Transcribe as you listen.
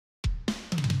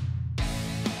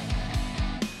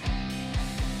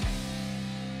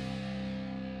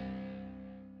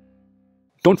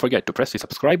Don't forget to press the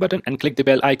subscribe button and click the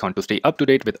bell icon to stay up to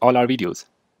date with all our videos.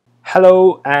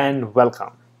 Hello and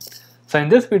welcome. So in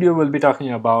this video we'll be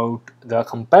talking about the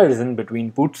comparison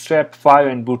between Bootstrap 5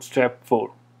 and Bootstrap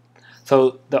 4.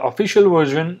 So the official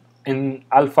version in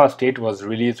alpha state was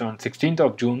released on 16th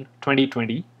of June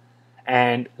 2020,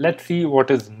 and let's see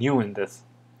what is new in this.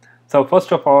 So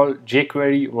first of all,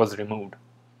 jQuery was removed.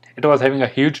 It was having a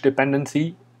huge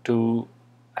dependency to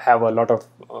have a lot of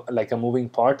like a moving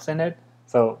parts in it.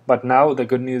 But now the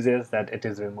good news is that it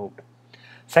is removed.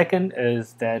 Second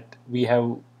is that we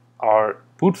have our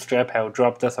Bootstrap have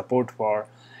dropped the support for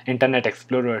Internet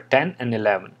Explorer 10 and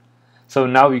 11. So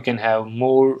now we can have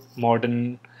more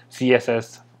modern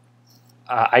CSS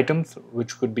items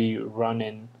which could be run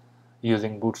in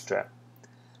using Bootstrap.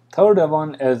 Third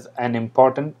one is an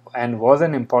important and was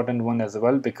an important one as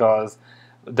well, because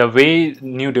the way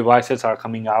new devices are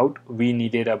coming out, we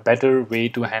needed a better way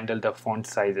to handle the font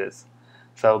sizes.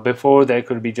 So before there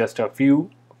could be just a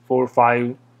few, 4,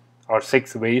 5 or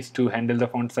 6 ways to handle the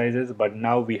font sizes, but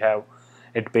now we have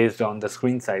it based on the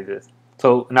screen sizes.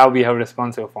 So now we have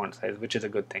responsive font size, which is a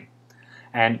good thing,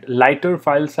 and lighter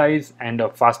file size and a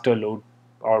faster load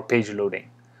or page loading.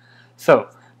 So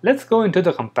let's go into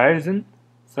the comparison.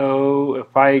 So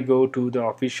if I go to the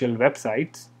official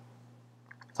websites,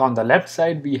 so on the left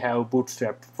side we have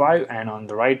Bootstrap 5 and on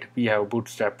the right we have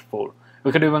Bootstrap 4.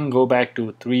 We could even go back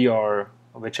to 3 or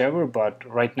whichever, but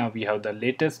right now we have the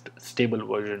latest stable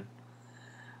version.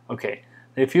 Okay,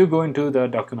 if you go into the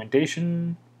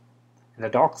documentation, in the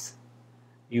docs,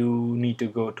 you need to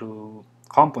go to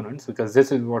components, because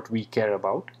this is what we care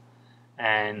about,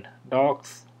 and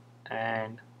docs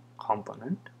and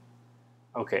component.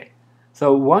 Okay,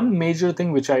 so one major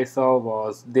thing which I saw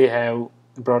was they have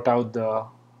brought out the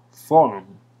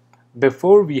form.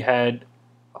 Before we had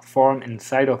a form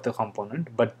inside of the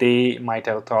component, but they might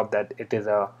have thought that it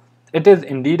is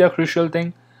indeed a crucial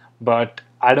thing, but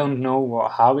I don't know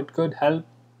how it could help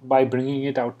by bringing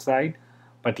it outside.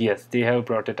 But yes, they have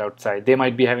brought it outside. They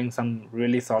might be having some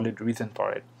really solid reason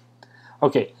for it.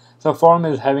 Okay, so form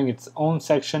is having its own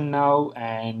section now,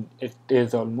 and it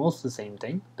is almost the same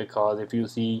thing, because if you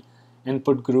see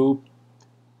input group,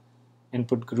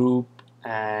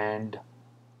 and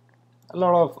a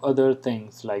lot of other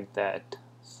things like that.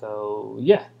 So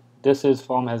yeah, this is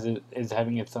form is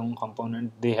having its own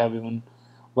component. They have even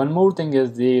one more thing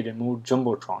is they removed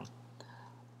Jumbotron,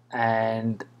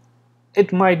 and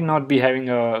it might not be having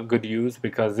a good use,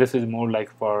 because this is more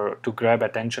like to grab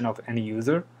attention of any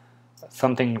user,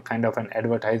 something kind of an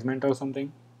advertisement or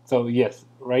something. So yes,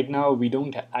 right now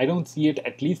I don't see it,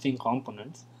 at least in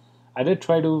components. I did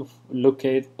try to look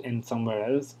it in somewhere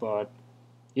else, but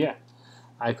yeah,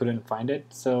 I couldn't find it.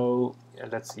 So yeah,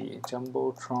 let's see,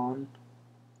 Jumbotron.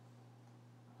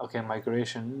 Okay,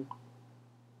 migration.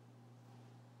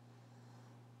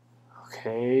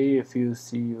 Okay, if you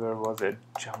see, where was it?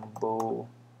 Jumbotron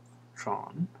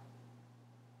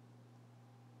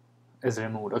is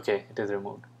removed. Okay, it is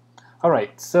removed.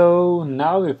 Alright, so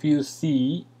now if you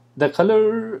see, the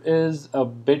color is a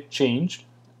bit changed.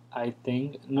 I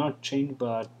think not changed,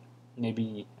 but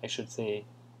maybe I should say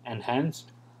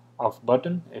enhanced of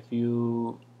button.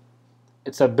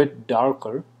 It's a bit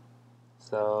darker.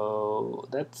 So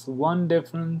that's one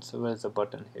difference. Where's the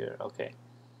button here? Okay.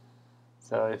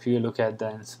 So if you look at the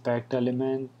inspect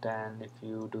element, and if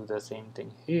you do the same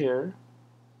thing here,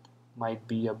 might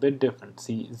be a bit different.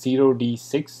 See,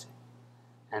 0D6,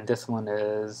 and this one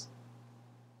is,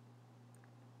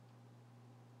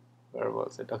 where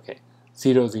was it? Okay,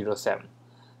 007.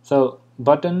 So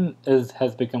button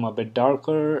has become a bit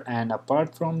darker, and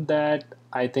apart from that,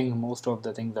 I think most of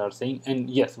the things are same. And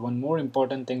yes, one more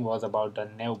important thing was about the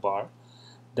navbar,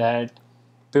 that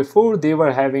before they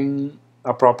were having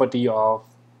a property of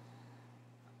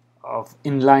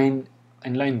inline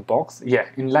box, yeah,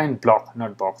 inline block,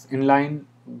 not box, inline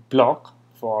block,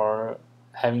 for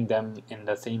having them in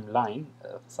the same line,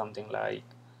 something like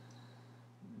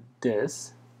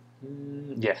this.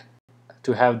 Yeah,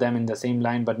 to have them in the same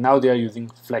line, but now they are using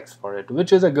flex for it,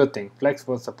 which is a good thing. Flex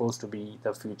was supposed to be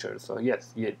the future, so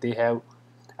yes, yeah, they have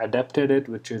adapted it,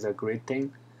 which is a great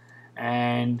thing.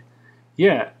 And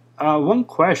yeah, one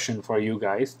question for you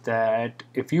guys, that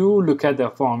if you look at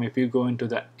the form, if you go into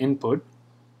the input,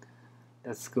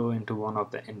 let's go into one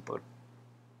of the input.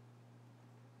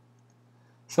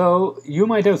 So you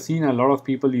might have seen a lot of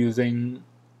people using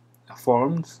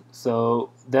forms.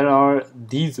 So there are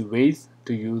these ways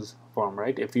to use form,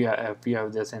 right? If you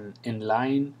have this in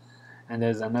inline, and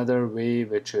there's another way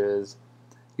which is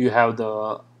you have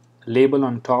the label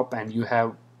on top and you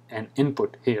have an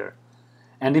input here,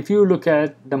 And if you look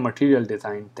at the material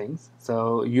design things,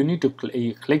 so you need to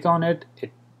you click on it,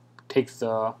 it takes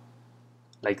the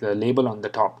label on the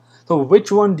top. So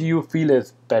which one do you feel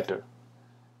is better?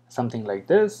 Something like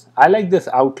this. I like this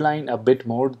outline a bit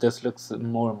more. This looks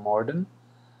more modern,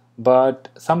 but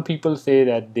some people say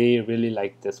that they really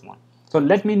like this one. So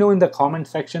let me know in the comment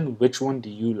section which one do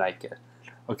you like it.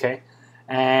 Okay.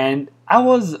 And I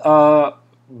was a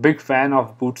big fan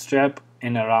of Bootstrap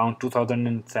in around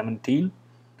 2017,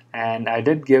 and I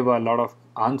did give a lot of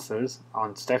answers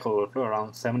on Stack Overflow,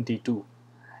 around 72,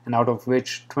 and out of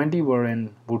which 20 were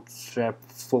in Bootstrap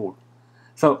 4.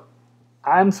 So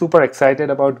I'm super excited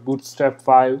about Bootstrap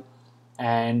 5,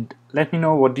 and let me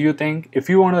know what do you think. If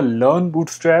you want to learn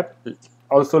Bootstrap,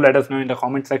 also let us know in the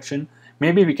comment section.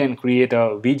 Maybe we can create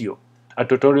a video, a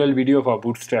tutorial video for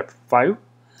Bootstrap 5,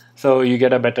 so you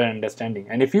get a better understanding.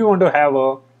 And if you want to have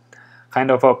a kind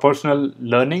of a personal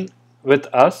learning with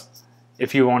us,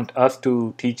 if you want us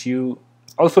to teach you,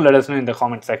 also let us know in the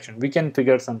comment section. We can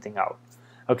figure something out.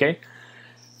 Okay,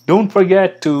 don't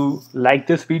forget to like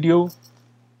this video,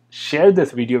 share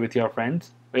this video with your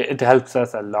friends. It helps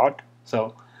us a lot,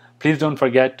 so please don't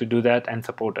forget to do that and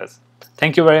support us.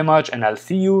 Thank you very much, and I'll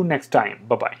see you next time.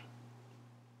 Bye bye.